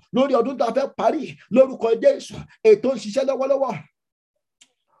bọ̀, lórí ọdún tó fẹ́ parí, lórúkọ Jésù, ètò ń ṣiṣẹ́ lọ́wọ́lọ́wọ́.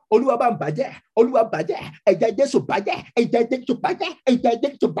 Olúwa bá ń bàjẹ́, Olúwa bàjẹ́, ẹ̀jẹ̀ Jésù bàjẹ́, ẹ̀jẹ̀ Jésù bàjẹ́, ẹ̀jẹ̀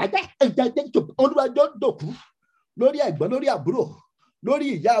Jésù bàjẹ́, ẹ̀jẹ̀ Jésù. Olúwa jọ ń dòkú lórí ẹ̀gbọ́n, lórí àbúrò, lórí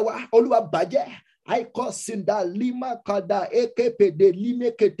ìyá wa. Olúwa bàjẹ́. Àìkọ́sìndà lima kada ekepede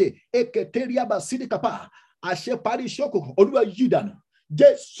limekete eketeriaba sidikapa. Àṣẹ parí ṣókò, Olúwa yí dànù.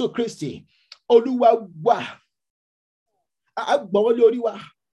 Jésù Kristi Olúwa wa. Àgbọ̀wọ́ lórí wa.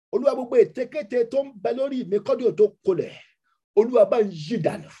 Olúwa gbogbo ètekéte tó ń bẹ lórí mi kọ́dọ̀ tó kolẹ̀. Olúwa bá ń yí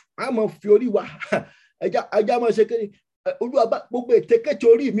dànù. A máa fi orí wa. Ẹja máa ṣe kéde. Olúwa bá gbogbo ètekéte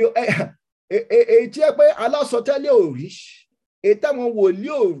orí mi. Èyí tí ẹ pé alásọtẹ́lẹ̀ ò rí. Èyí táwọn wòlíì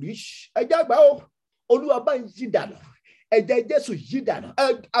ò rí. Ẹja gbà ó. Olúwa bá ń yí dànù. Ẹ̀jẹ̀ Jésù yí dànù.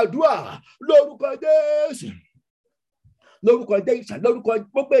 Àdúrà lórúkọ Jésù. Lórúkọ Jésù, lórúkọ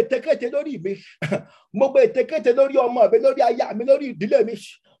gbogbo ètekéte lórí mi. Gbogbo ètekéte lórí ọmọ mi, lórí aya mi, lórí ìdílé mi.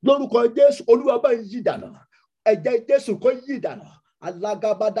 Lórúkọ Jésù, Olúwa bá ń yí dànù. Ẹ̀jẹ̀ Jésù kó yí dànù.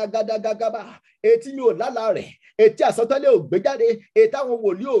 Alágabadagadagaba. Etí mi ò lálàá rẹ̀. Etí àsọtẹ́lẹ̀ ò gbé jáde. Etí àwọn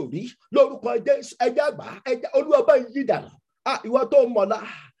wòlíì ò rí. Lórúkọ Jésù, ẹ̀jẹ̀ àgbà, ẹ̀jẹ̀ Olúwa bá ń yí dànù. Ìwọ tó mọ̀lá.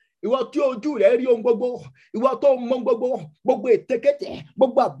 Ìwọ tí ojú rẹ̀ rí ohun gbogbo, ìwọ tó mọ gbogbo ètekéte,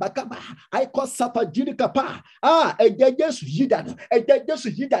 gbogbo àbákàbà, àìkọ́ sáfà jírìkàpá. Ẹ̀jẹ̀ Jésù yí dànù, ẹ̀jẹ̀ Jésù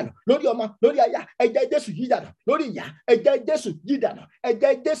yí dànù lórí ọmọ, lórí aya, ẹ̀jẹ̀ Jésù yí dànù lórí ìyá, ẹ̀jẹ̀ Jésù yí dànù,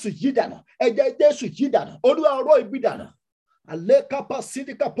 ẹ̀jẹ̀ Jésù yí dànù, ẹ̀jẹ̀ Jésù yí dànù. Olúwa rọ̀ ibi dànù. Àlékàpá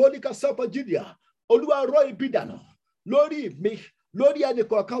sídìkà pólíkà sáfà jírìà. Olúwa rọ̀ ibi dànù lórí mi, lórí ẹnì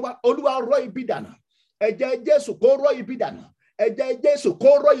kọ̀ọ̀kan wa. Olúwa rọ̀ ibi dànù. Ẹ̀jẹ̀ Jésù kó rọ̀ ibi dànù. Ẹ̀jẹ̀ Jésù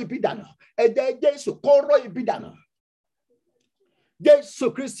kó rọ̀ ibi dànù. Ẹ̀jẹ̀ Jésù kó rọ̀ ibi dànù.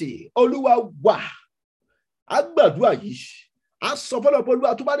 Jésù Kristi Olúwa wa. A gbàdúrà yìí. A sọ fọlọ́ pé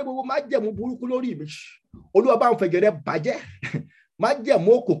Olúwa tó bá ní gbogbo májẹ̀mú burúkú lórí mi. Olúwa bá ń fẹ̀jẹ̀ rẹ̀ bàjẹ́. Májẹ̀mú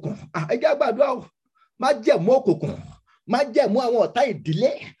òkùnkùn. Ẹ jẹ́ gbàdúrà o. Májẹ̀mú òkùnkùn. Májẹ̀mú àwọn ọ̀tá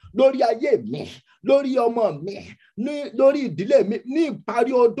ìdílé lórí ayé mi, lórí ọmọ mi, lórí ìdílé mi ní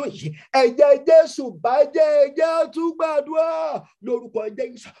ìparí ọdún yìí. Ẹ̀jẹ̀ Jésù bàjẹ́. Ẹ̀jẹ̀ tún gbàdúrà lórúkọ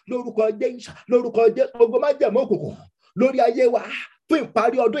Jésù, lórúkọ Jésù, lórúkọ Jésù. Gbogbo májẹ̀mú òkùnkùn lórí ayé wa fún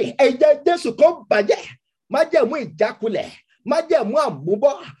ìparí ọdún yìí. Ẹ̀jẹ̀ Jésù kó bàjẹ́. Májẹ̀mú ìjákulẹ̀, májẹ̀mú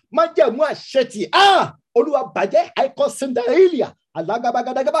àmúbọ́, májẹ̀mú àṣetì. Olúwa bàjẹ́. Àìkọ́ sindarília.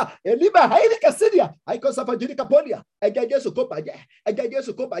 Alagabagadagaba. Eliba haili kasidia. Àìkọ́ safajiri kapolia. Ẹ̀jẹ̀ Jésù kó bàjẹ́. Ẹ̀jẹ̀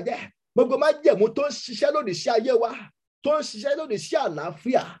Jésù kó bàjẹ́. Gbogbo májẹ̀mú tó ń ṣiṣẹ́ lòdì sí ayé wa, tó ń ṣiṣẹ́ lòdì sí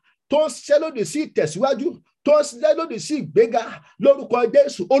àlàáfíà, tó ń ṣiṣẹ́ lòdì sí ìtẹ̀síwájú, tó ń ṣiṣẹ́ lòdì sí ìgbéga, lórúkọ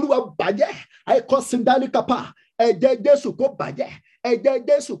Jésù Olúwa bàjẹ́. Àìkọ́ sindalikapa. Ẹ̀jẹ̀ Jésù kó bàjẹ́. ẹ̀jẹ̀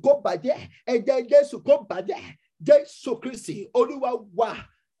Jésù kó bàjẹ́, ẹ̀jẹ̀ Jésù kó bàjẹ́, Jésù Kristi Olúwa wa,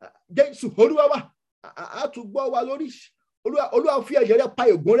 Jésù Olúwa wa, a tún gbọ́ wa lórí, Olúwa fi ẹ̀jẹ̀ rẹ̀ pa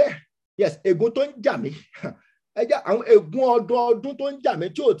ègún rẹ̀, yes, ègún tó ń jà mí, ẹ̀jẹ̀ àwọn ègún ọdọọdún tó ń jà mí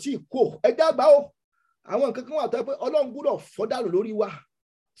tí ò tí ì kó, ẹ̀jẹ̀ àgbà o, àwọn nǹkan kan wà tó yẹ pé Ọlọ́run gbúdọ̀ fọ́ dànù lórí wa,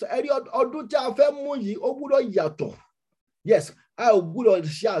 ẹ̀rí ọdún tí a fẹ́ mú yìí ó gbúdọ̀ yàtọ̀, yes, a ò gbúdọ̀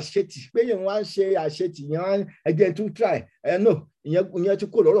ṣe àṣetì pé yẹn wá ń ṣe àṣetì yẹn ẹ̀jẹ̀ tún try no ìyẹn ti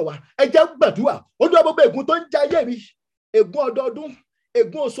kó lọ́rọ̀ wa, ẹ̀jẹ̀ gbàdúrà Olúwa gbogbo ègún tó ń jẹ ayé mi, ègún ọdọọdún,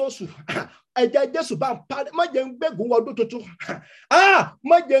 ègún oṣooṣù, ẹ̀jẹ̀ Jésù bá ń parẹ́, má jẹ́ ń gbé ègún wọdún tuntun,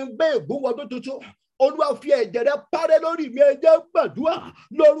 má jẹ́ ń gbé ègún wọdún tuntun, Olúwa fi ẹ̀jẹ̀ rẹ̀ parẹ́ lórí mi, ẹ̀jẹ̀ gbàdúrà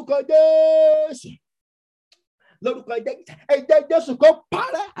lórúkọ Jésù, lórúkọ ẹ̀jẹ̀ Jésù kó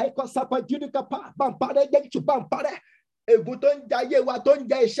parẹ́, àìkọ́ sápá jíríkà bá ń parẹ́, ẹ̀jẹ̀ Jésù bá ń parẹ́, ègún tó ń jẹ ayé wa, tó ń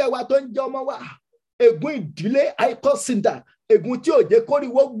jẹ iṣẹ́ wa, tó ń jẹ ọmọ wa, ègún ìdílé àìkọ́ sìndà, ègún tí ò jẹ́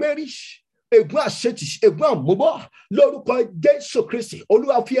kóríwó gbérí, ègún àṣetì, ègún àmúbọ̀, lórúkọ Jésù Kristi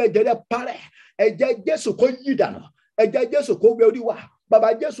Olúwa fi ẹ̀jẹ̀ rẹ̀ parẹ́, ẹ̀jẹ̀ Jésù kó yí dànù, ẹ̀jẹ̀ Jésù kó wẹ orí wa, bàbá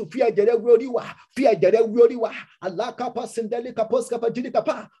Jésù fi ẹ̀jẹ̀ rẹ̀ wẹ orí wa, fi ẹ̀jẹ̀ rẹ̀ wẹ orí wa, alákàpá sindẹ́lì kapọ́ sikapa jírí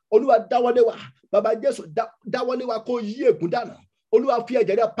kapá, Olúwa dáwọ́lé wa, bàbá Jésù dáwọ́lé wa kó yí ègún dànù, Olúwa fi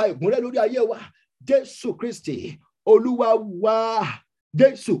ẹ̀jẹ̀ rẹ̀ pa ègún rẹ̀ lórí ayé wa, Jésù Kristi Olúwa wa,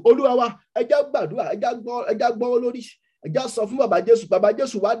 Jésù Olúwa wa, ẹ̀jẹ̀ gbàdúrà, ẹ̀jẹ̀ gbọ́ lórí, ẹ̀jẹ̀ sọ fún bàbá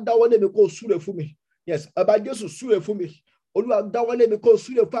Jésù wá dáwọ́lé mi kó súre fún mi, yes, bàbá Jésù súre fún mi, Olúwa dáwọ́lé mi kó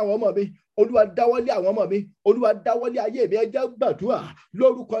súre fún àwọn ọmọ mi, Olúwa dáwọ́lé àwọn ọmọ mi, Olúwa dáwọ́lé ayé mi, ẹ̀jẹ̀ gbàdúrà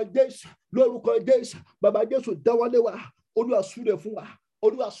lórúkọ Jésù, bàbá Jésù dáwọ́lé wa, Olúwa súre fún wa,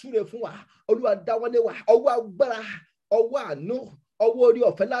 Olúwa súre fún wa, Olúwa dáwọ́lé wa, ọwọ́ agbára, ọwọ́ àánú, ọwọ́ orí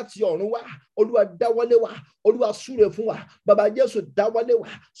ọ̀fẹ́ láti ọ̀run wá, Olúwa dáwọ́lé wa, Olúwa súre fún wa, bàbá Jésù dáwọ́lé wa,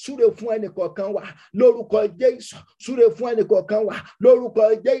 súre fún ẹnìkọ̀ọ̀kan wa lórúkọ Jésù, súre fún ẹnìkọ̀ọ̀kan wa lórúkọ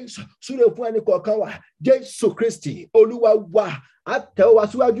Jésù, súre fún ẹnìkọ̀ọ̀kan wa, Jésù Kristi Olúwa wa, a tẹ̀ wá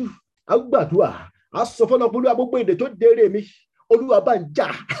síwájú, a gbàdúrà, a sọ fún ọ̀pọ̀ Olúwa gbogbo èdè tó dèrè mi, Olúwa bá ń jà,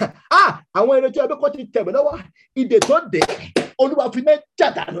 àwọn èrè tí ọbẹ̀ kò ti tẹ̀ mí lọ́wọ́, ìdè tó dé, Olúwa fi náà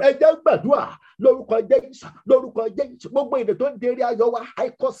jàdánù, ẹ̀jẹ̀ gbàdúrà lórúkọ Jésù, gbogbo ìdè tó ń dérí ayọ̀ wa,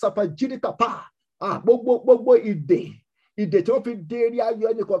 àìkọ́ sàfà jírí kàpá, gbogbo ìdè tí wọ́n fi dérí ayọ̀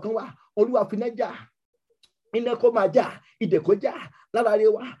ẹnì kọ̀ọ̀kan wa, Olúwa fi náà jà, iná kó máa jà, ìdè kó jà lára rẹ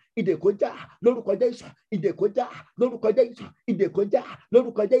wa, ìdè kó jà lórúkọ Jésù, ìdè kó jà lórúkọ Jésù, ìdè kó jà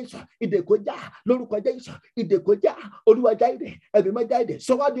lórúkọ Jésù, ìdè kó jà lórúkọ Jésù, ìdè kó jà, Olúwa já ìdè, ẹ̀mí má já ìdè,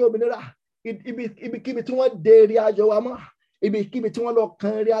 sọ wá di òmìnira, ibikíbi tí wọ́n dérí ayọ̀ wa mọ́, ibikíbi tí wọ́n lọ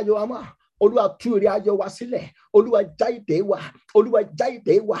kan rí ayọ̀ wa mọ́, Olúwa tú rí ayọ̀ wa sílẹ̀, Olúwa já ìdè wa, Olúwa já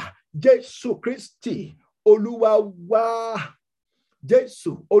ìdè wa, Jésù Kristi Olúwa wa,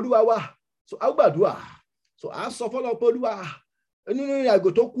 Jésù Olúwa wa, so a gbàdúrà, so a sọ fọ́lọ́run pé Olúwa nínú ìrìn àjò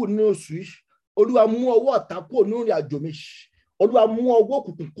tó kù nínú oṣù yìí, Olúwa mú ọwọ́ ọ̀tá kúrò nínú ìrìn àjò mi, Olúwa mú ọwọ́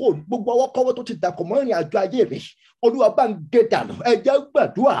òkùnkùn kúrò, gbogbo ọwọ́ kọ́wọ́ tó ti dàpọ̀ mọ́ ìrìn àjò ayé mi, Olúwa bá ń gé dànù, ẹ jẹ́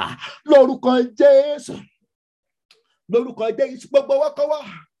gbàdúrà lórúkọ Jésù, lórúkọ Jésù, gbogbo ọwọ́ kọ́wọ́,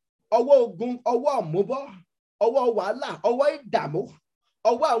 ọwọ́ ogun, ọwọ́ àmúbọ́, ọwọ́ wàhálà, ọwọ́ ìdààmú,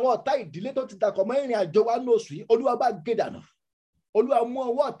 ọwọ́ àwọn ọ̀tá ìdílé tó ti dàpọ̀ mọ́ ìrìn àjò wa ní oṣù yìí, Olúwa bá gé dànù, Olúwa mú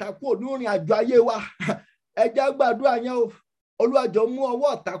ọwọ́ ọ̀tá kúrò ní ìrìn àjò ayé wa, ẹ jẹ́ gbàdúrà yẹn o, Olúwa jọ mú ọwọ́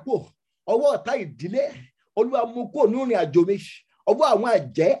ọ̀tá kúrò, ọwọ́ ọ̀tá ìdílé, Olúwa mú kúrò ní ìrìn àjò mi, ọwọ́ àwọn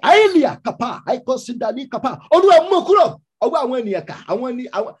àjẹ́ àìlíà kápá àìkọ́sídàní kápá, Olúwa mú kúrò, ọwọ́ àwọn ènìyàn ká, àwọn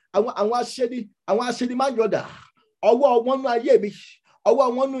aṣeni máa ń yọ̀dà, ọwọ́ wọn nú ayé mi, ọwọ́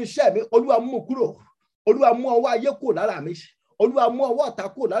wọn nú iṣẹ́ mi, Olúwa mú kúrò, Olúwa mú ọwọ́ ayé kúrò lára mi, Olúwa mú ọwọ́ ọ̀tá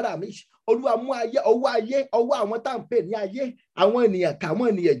kúrò lára mi, Olúwa mú ọwọ́ àwọn tá à ń pè ní ayé, àwọn ènìyàn ká, àwọn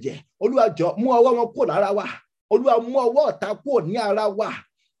ènìyàn jẹ, Olúwa jọ mú ọwọ́ wọn kúrò lára wa, Olúwa mú ọwọ́ ọ̀tá kúrò ní ara wa,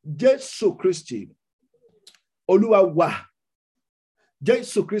 Jésù Kristi Olúwa wa,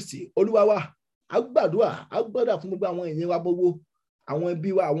 Jésù Kristi Olúwa wa, a gbàdúrà fún gbogbo àwọn èèyàn wa gbogbo, àwọn ẹbí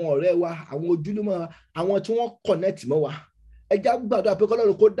wa, àwọn ọ̀rẹ́ wa, àwọn ojúlùmọ̀ wa, àwọn tí wọ́n connect mọ́ wa, ẹ jẹ́ gbàdúrà pé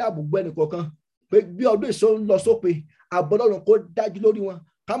k'Ọlọ́run kó dáàbò bo ẹnìkọ̀ọ̀kan, pé bí ọdún ìṣó ń lọ sópin, ààbò Ọlọ́run kó dájú lórí wọn,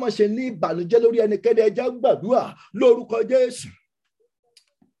 ká má ṣe ní ìbànújẹ́ lórí ẹnikẹ́ni, ẹ jẹ́ gbàdúrà lórúkọ Jésù,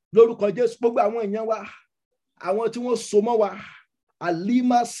 lórúkọ Jésù, gbogbo àwọn èèyàn wa, àwọn tí wọ́n so mọ́ wa,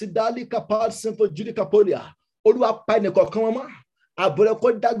 alima sidali kapal sinfo judi kapolia, Olúwa pa ẹnìkọ̀ọ̀kan wọn mọ́, ààbò rẹ̀ kó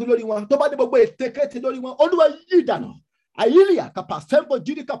dájú lórí wọn, tó bá dé gbogbo ètekéte lórí wọn, Olúwa yí ìdànù, àyílíà kàpà sẹ́ńpọ̀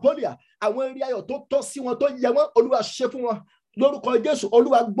jírí kàpọ́lìà, àwọn eré ayọ̀ tó tọ́ sí wọn, tó yẹ wọn, Olúwa ṣe fún wọn lórúkọ Jésù,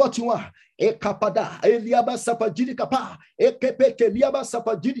 Olúwa gbọ́ tiwọn, èkàpadà eliaba sapa jírí kàpà, èképèké eliaba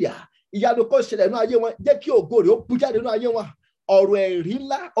sapa jíríà, ìyanu kó ṣẹlẹ̀ nínú ayé wọn, jẹ́ kí ògo rẹ̀ ó bú jáde nínú ayé wọn, ọ̀rọ̀ ẹ̀rí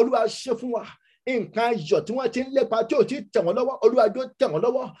ńlá Olúwa ṣe fún wa, nǹkan ayọ̀ tí wọ́n ti ń lépa tí ò ti tẹ̀ wọ́n lọ́wọ́ Olúwa jọ̀ọ́ tẹ̀ wọ́n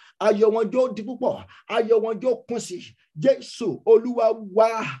lọ́wọ́ ayọ̀ wọn jọ̀ọ́ di púpọ̀ ayọ̀ wọn jọ̀ọ́ kún sí Jésù Olúwa wa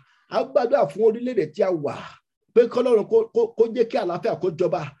a gbàdúrà fún orílẹ̀-èdè tí a wà pé kọ́lọ́run kó jẹ́ kí àlàáfíà kó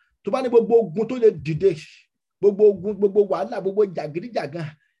jọba tó bá ní gbogbo ogun tó lè dìde gbogbo ogun gbogbo wàhálà gbogbo jàgídíjàgan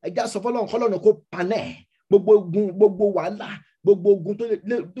ẹja sọ fọ́lọ́run kọ́lọ́run kó panẹ́ gbogbo ogun gbogbo wàhálà gbogbo ogun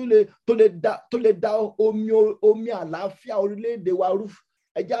tó lè da omi àlàáfíà orílẹ̀-èdè wa rú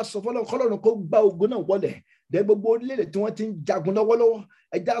ẹja sọ fọ́lọ́run kọ́lọ́run kó gbá ogun náà wọlẹ̀ dé gbogbo orílẹ̀-èdè tí wọ́n ti ń jagun lọ́wọ́lọ́wọ́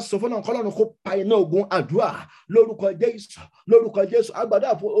ẹja sọ fọ́lọ́run kọ́lọ́run kó pa iná ogun àdúrà lórúkọ Jésù àgbàdo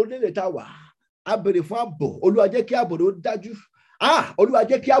àfọ orílẹ̀-èdè tá a wà a béèrè fún ààbò Olúwa jẹ́ kí ààbò rẹ̀ ó dájú Olúwa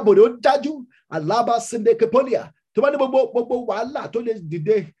jẹ́ kí ààbò rẹ̀ ó dájú alábà síndéke pọ́lìà tó bá ní gbogbo wàhálà tó lè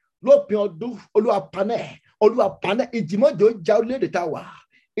dìde lópin ọdún Olúwa panẹ́ ìjìmọ̀jò já orílẹ̀-èdè tá a wà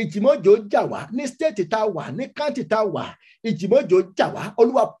ìjìmọ̀jò jà wá ní stéètì tá a wà ní káǹtì tá a wà ìjìmọ̀jò jà wá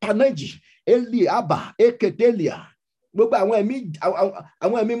Olúwa panẹ́ jì eliaba ekedelia gbogbo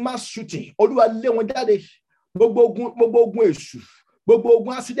àwọn ẹ̀mí mass shooting Olúwa lé wọn jáde gbogbo ogun èṣù gbogbo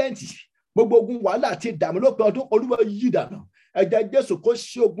ogun accident gbogbo ogun wàhálà àti ìdààmú lópin ọdún Olúwa yí dànù ẹ̀jẹ̀ Jésù kó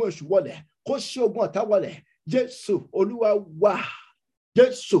ṣí ogun èṣù wọlẹ̀ kó ṣí ogun ọ̀tá wọlẹ̀ Jésù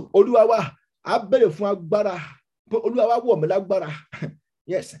Olúwa wa a béèrè fún agbára Olúwa wa wọ̀ mí lágbára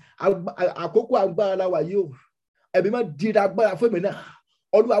yes àkókò agbára la wà yìí o ẹ̀mí máa dira agbára fún mi náà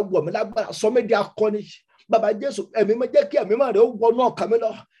Olúwa wọ̀ mí lágbára sọ mí di akọni bàbá Jésù ẹ̀mí máa jẹ́ kí ẹ̀mí máa rẹ̀ ó wọnú ọkàn mi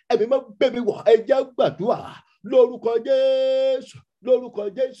lọ ẹ̀mí máa gbé mi wọ̀ ẹ jẹ́ gbàdúrà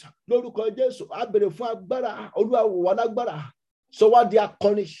lórúkọ Jésù a béèrè fún agbára Olúwa wọ̀ wá lágbára sọ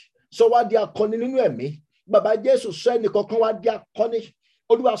wá di akọni nínú ẹ̀mí bàbá Jésù sọ ẹnìkọ̀ọ̀kan wá di akọni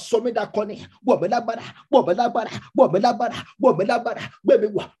Olúwa sọ mí dakọni wọ̀ mí lágbára gbẹ̀mí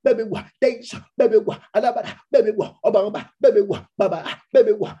wọ̀ Jésù gbẹ̀mí wọ̀ alágbára gbẹ̀mí wọ̀ ọba gbẹ̀mí wọ̀ bàbá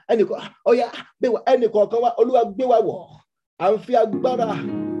gbẹ̀mí wọ̀ ẹnìkan ọ̀yá gbẹ̀mí wọ̀ ẹnìkọ̀ọ̀kan wá Olúwa gbé wa wọ̀ à ń fi agbára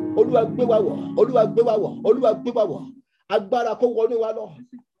Olúwa gbé wa wọ̀ agbára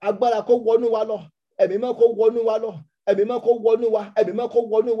kó wọnú wa lọ ẹ̀mí mọ́ kó wọnú wa lọ ẹ̀mí mọ́ kó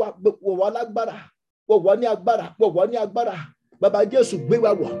wọnú wa wọ̀ wá lágbára wọ̀ wá ní agbára bàbá Jésù gbé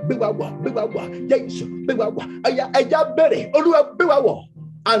wa wọ̀ Jésù gbé wa wọ̀ ẹja bẹ̀rẹ̀ Olúwa gbé wa wọ̀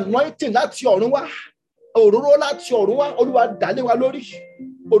anointing láti ọ̀run wá òróró láti ọ̀run wá Olúwa dálé wa lórí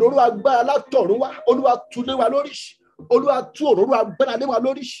òróró agbára láti ọ̀run wá Olúwa tú lé wa lórí Olúwa tú òróró agbára lé wa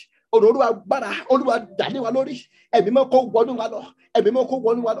lórí òróró agbára Olúwa dálé wa lórí ẹ̀mí mọ́ kó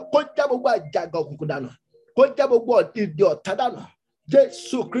wọnú wa lọ kó já gbogbo àjàgà òkùnkùn dànù kó já gbogbo ìdè ọ̀tá dànù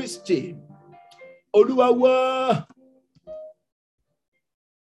Jésù Kristi Olúwa wa.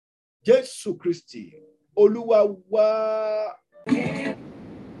 Jésù Kristi Olúwa wa.